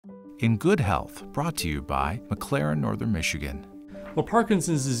In Good Health, brought to you by McLaren Northern Michigan. Well,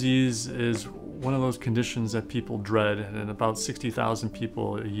 Parkinson's disease is one of those conditions that people dread, and about 60,000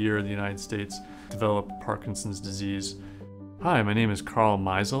 people a year in the United States develop Parkinson's disease. Hi, my name is Carl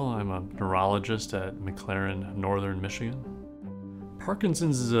Meisel. I'm a neurologist at McLaren Northern Michigan.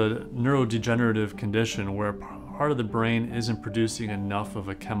 Parkinson's is a neurodegenerative condition where part of the brain isn't producing enough of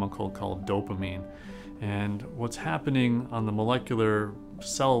a chemical called dopamine. And what's happening on the molecular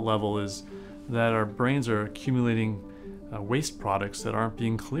cell level is that our brains are accumulating waste products that aren't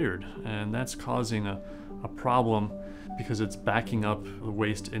being cleared, and that's causing a problem because it's backing up the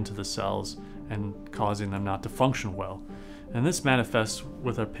waste into the cells and causing them not to function well. And this manifests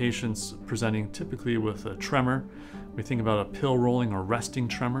with our patients presenting typically with a tremor. We think about a pill rolling or resting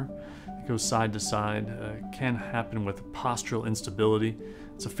tremor. It goes side to side. It can happen with postural instability.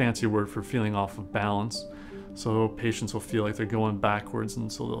 It's a fancy word for feeling off of balance. So patients will feel like they're going backwards,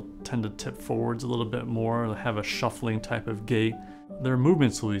 and so they'll tend to tip forwards a little bit more. They'll have a shuffling type of gait. Their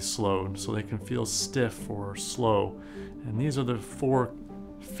movements will be slowed, so they can feel stiff or slow. And these are the four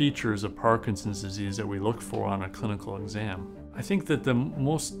features of Parkinson's disease that we look for on a clinical exam. I think that the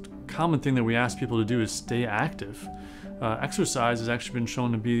most common thing that we ask people to do is stay active. Exercise has actually been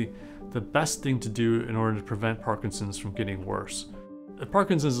shown to be the best thing to do in order to prevent Parkinson's from getting worse. If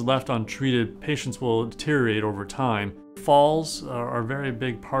Parkinson's is left untreated, patients will deteriorate over time. Falls are a very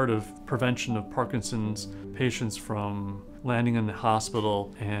big part of prevention of Parkinson's patients from landing in the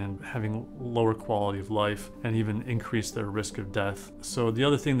hospital and having lower quality of life and even increase their risk of death. So the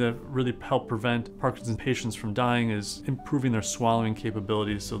other thing that really help prevent Parkinson's patients from dying is improving their swallowing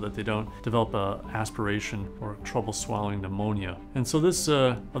capabilities so that they don't develop aspiration or trouble swallowing pneumonia. And so this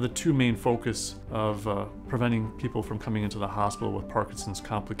are the two main focus of preventing people from coming into the hospital with Parkinson's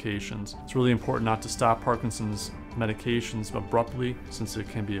complications. It's really important not to stop Parkinson's medications abruptly, since it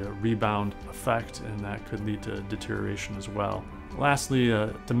can be a rebound effect and that could lead to deterioration as well. Lastly,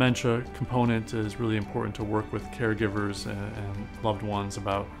 dementia component is really important to work with caregivers and loved ones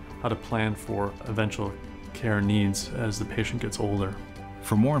about how to plan for eventual care needs as the patient gets older.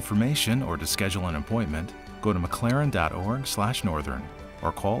 For more information or to schedule an appointment, go to mclaren.org/northern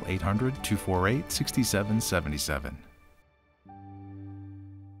or call 800-248-6777.